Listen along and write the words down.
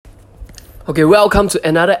Okay, welcome to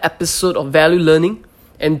another episode of Value Learning.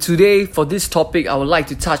 And today, for this topic, I would like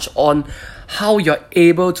to touch on how you're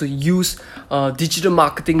able to use digital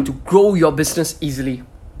marketing to grow your business easily.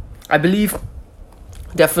 I believe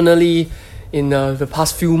definitely in the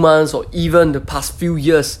past few months or even the past few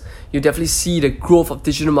years, you definitely see the growth of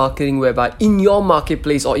digital marketing, whereby in your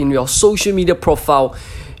marketplace or in your social media profile,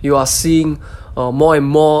 you are seeing more and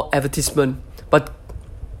more advertisement. But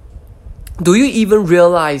do you even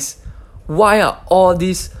realize why are all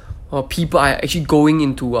these people are actually going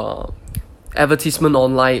into advertisement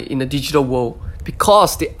online in the digital world?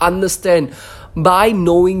 Because they understand by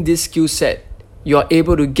knowing this skill set, you are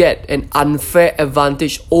able to get an unfair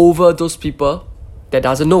advantage over those people that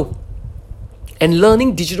doesn't know. And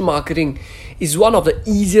learning digital marketing is one of the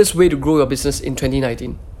easiest way to grow your business in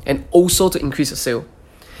 2019 and also to increase your sale.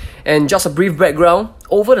 And just a brief background,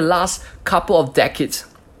 over the last couple of decades,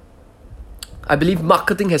 I believe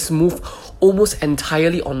marketing has moved almost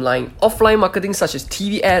entirely online. Offline marketing such as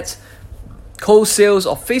TV ads, cold sales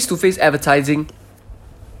or face-to-face advertising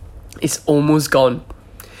is almost gone.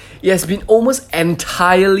 It has been almost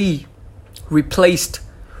entirely replaced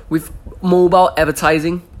with mobile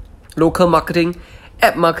advertising, local marketing,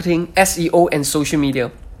 app marketing, SEO and social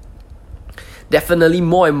media. Definitely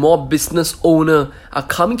more and more business owners are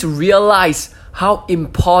coming to realize how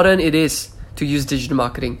important it is to use digital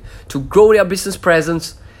marketing to grow their business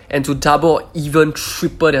presence and to double or even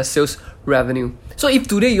triple their sales revenue. So if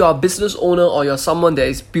today you are a business owner or you're someone that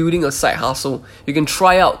is building a side hustle, you can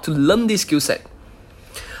try out to learn this skill set.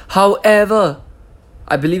 However,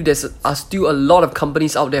 I believe there are still a lot of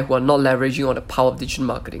companies out there who are not leveraging on the power of digital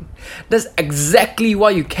marketing. That's exactly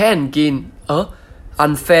why you can gain an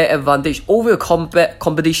unfair advantage over your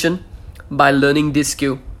competition by learning this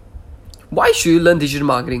skill. Why should you learn digital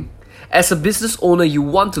marketing? As a business owner, you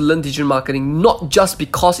want to learn digital marketing not just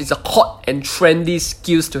because it's a hot and trendy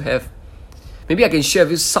skills to have. Maybe I can share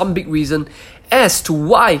with you some big reason as to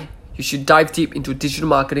why you should dive deep into digital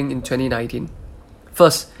marketing in 2019.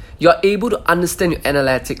 First, you are able to understand your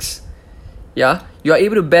analytics. You are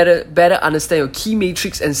able to better understand your key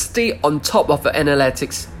metrics and stay on top of your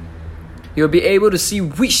analytics. You'll be able to see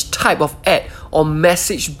which type of ad or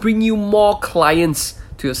message bring you more clients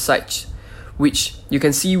to your site, which you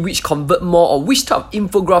can see which convert more or which type of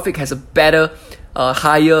infographic has a better,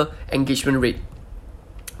 higher engagement rate.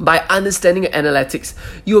 By understanding your analytics,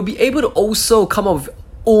 you'll be able to also come up with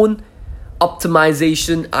own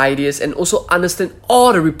optimization ideas and also understand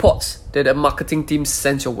all the reports that the marketing team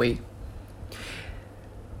sends your way.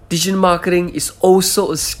 Digital marketing is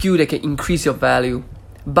also a skill that can increase your value.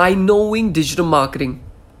 By knowing digital marketing,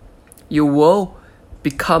 you will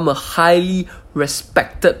become a highly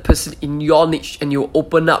respected person in your niche and you'll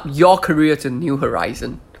open up your career to a new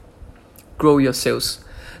horizon. Grow your sales.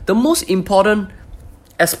 The most important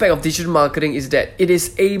aspect of digital marketing is that it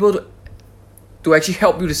is able to actually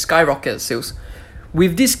help you to skyrocket sales.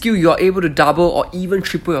 With this skill, you are able to double or even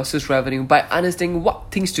triple your sales revenue by understanding what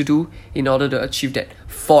things to do in order to achieve that.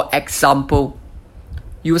 For example,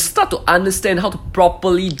 you will start to understand how to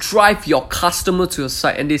properly drive your customer to your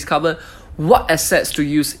site and discover what assets to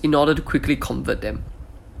use in order to quickly convert them.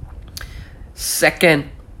 Second,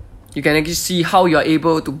 you can actually see how you are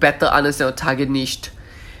able to better understand your target niche.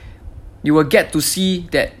 You will get to see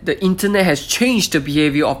that the internet has changed the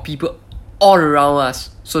behavior of people all around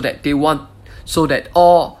us so that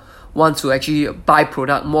all want to actually buy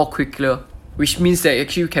product more quicker, which means that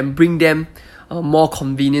actually you can bring them more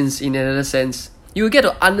convenience in another sense. You will get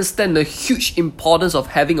to understand the huge importance of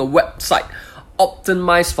having a website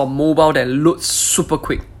optimized for mobile that loads super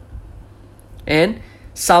quick. And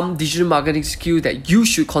some digital marketing skill that you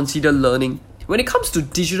should consider learning. When it comes to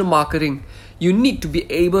digital marketing, you need to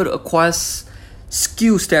be able to acquire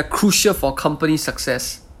skills that are crucial for company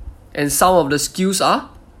success. And some of the skills are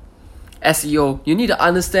SEO. You need to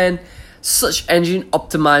understand search engine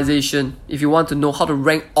optimization if you want to know how to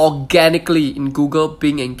rank organically in Google,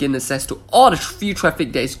 Bing, and gain access to all the free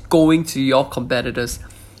traffic that is going to your competitors.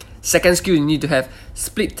 Second skill you need to have,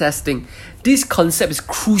 split testing. This concept is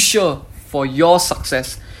crucial for your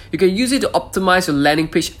success. You can use it to optimize your landing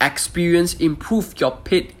page experience, improve your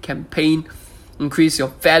paid campaign, increase your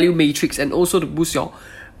value matrix, and also to boost your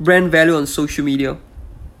brand value on social media.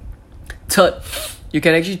 Third, you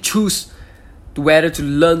can actually choose whether to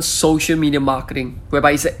learn social media marketing,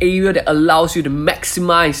 whereby it's an area that allows you to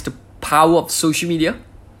maximize the power of social media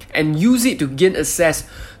and use it to gain access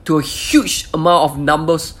to a huge amount of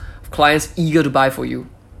numbers of clients eager to buy for you.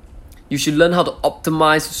 You should learn how to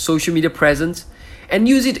optimize social media presence and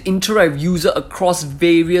use it to interact with users across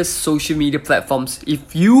various social media platforms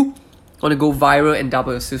if you want to go viral and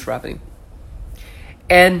double your sales revenue.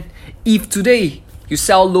 And if today you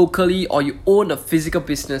sell locally or you own a physical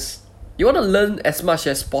business, you want to learn as much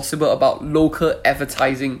as possible about local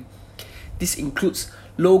advertising. This includes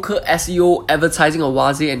local SEO advertising on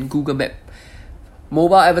Waze and Google Map,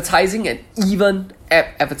 mobile advertising, and even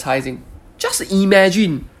app advertising. Just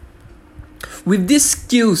imagine, with these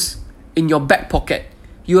skills in your back pocket,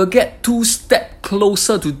 you will get 2 steps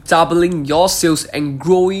closer to doubling your sales and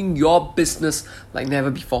growing your business like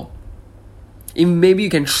never before. Maybe you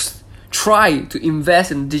can try to invest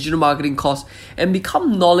in digital marketing course and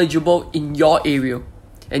become knowledgeable in your area,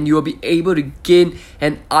 and you will be able to gain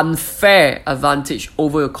an unfair advantage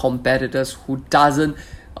over your competitors who doesn't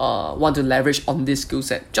want to leverage on this skill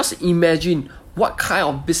set. Just imagine what kind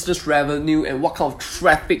of business revenue and what kind of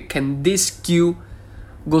traffic can this skill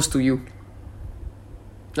goes to you.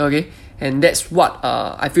 Okay, and that's what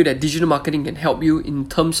I feel that digital marketing can help you in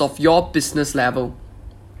terms of your business level.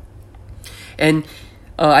 And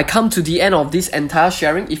I come to the end of this entire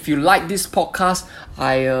sharing. If you like this podcast,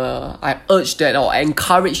 I urge that, or I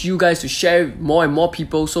encourage you guys to share with more and more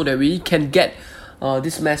people so that we can get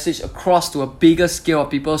this message across to a bigger scale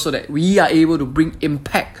of people so that we are able to bring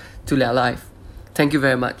impact to their life. Thank you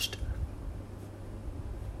very much.